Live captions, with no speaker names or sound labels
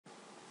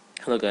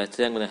Hello guys,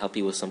 today I'm going to help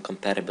you with some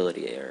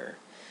compatibility error.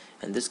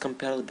 And this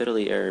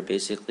compatibility error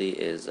basically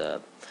is,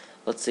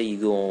 let's say you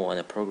go on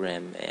a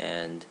program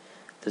and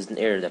there's an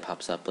error that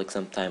pops up like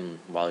sometime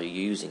while you're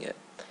using it.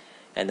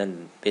 And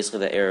then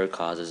basically the error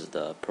causes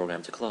the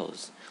program to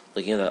close.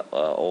 Like you know the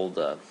old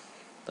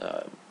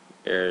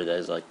error that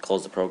is like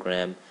close the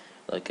program,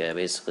 like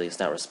basically it's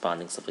not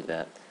responding, stuff like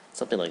that.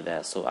 Something like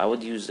that. So I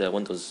would use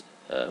Windows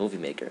Movie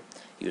Maker.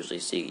 Usually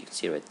you can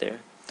see it right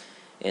there.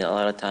 And a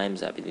lot of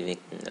times I've been making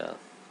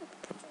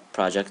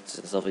projects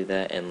and stuff like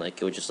that, and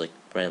like it would just like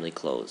randomly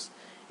close,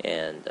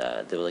 and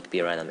there would like be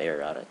a random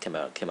error came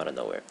out of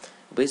nowhere.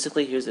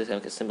 Basically, here's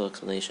a simple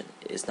explanation: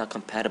 it's not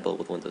compatible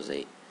with Windows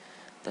 8.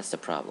 That's the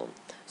problem.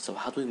 So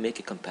how do we make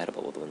it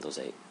compatible with Windows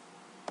 8?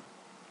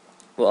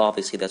 Well,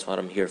 obviously that's what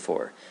I'm here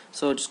for.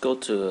 So just go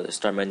to the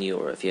start menu,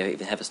 or if you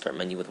even have a start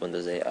menu with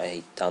Windows 8,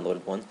 I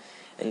downloaded one,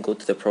 and go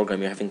to the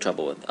program you're having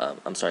trouble with.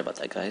 I'm sorry about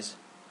that, guys.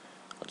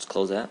 I'll just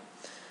close that.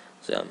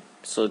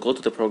 So go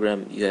to the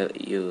program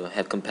you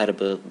have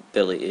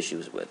compatibility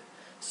issues with.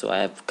 So I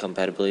have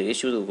compatibility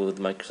issues with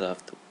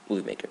Microsoft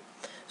Movie Maker.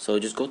 So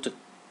just go to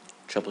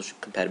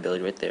troubleshoot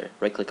compatibility right there.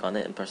 Right click on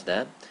it and press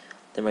that.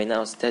 Then right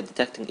now it's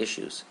detecting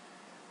issues.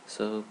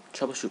 So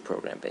troubleshoot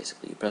program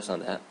basically. You press on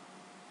that.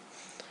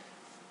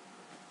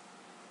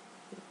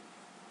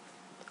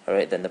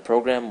 Alright, then the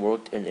program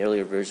worked in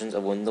earlier versions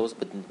of Windows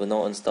but will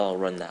not install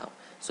run now.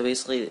 So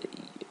basically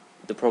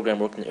the program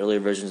worked in earlier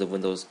versions of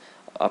Windows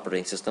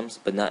operating systems,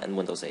 but not in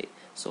Windows 8.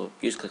 So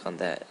you just click on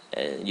that,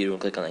 and you don't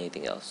click on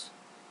anything else.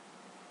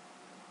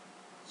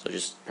 So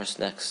just press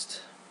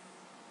next.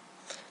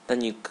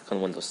 Then you click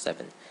on Windows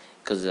 7,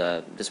 because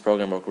this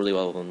program worked really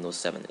well with Windows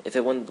 7. If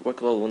it wouldn't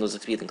work well with Windows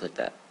XP, then click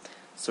that.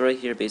 So right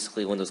here,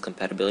 basically Windows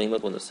compatibility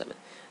with Windows 7.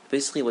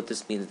 Basically what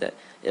this means is that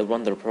it'll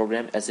run the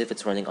program as if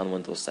it's running on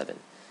Windows 7.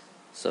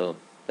 So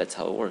that's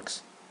how it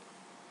works.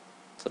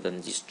 So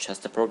then just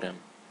test the program.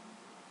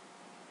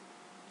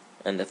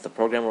 And if the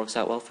program works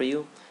out well for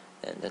you,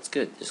 then that's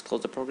good. Just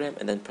close the program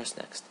and then press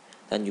next.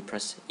 Then you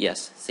press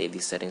yes, save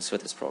these settings for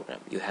this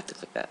program. You have to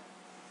click that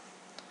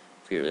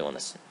if you really want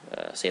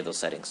to save those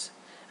settings.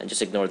 And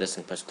just ignore this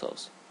and press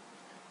close.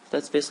 So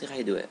that's basically how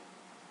you do it.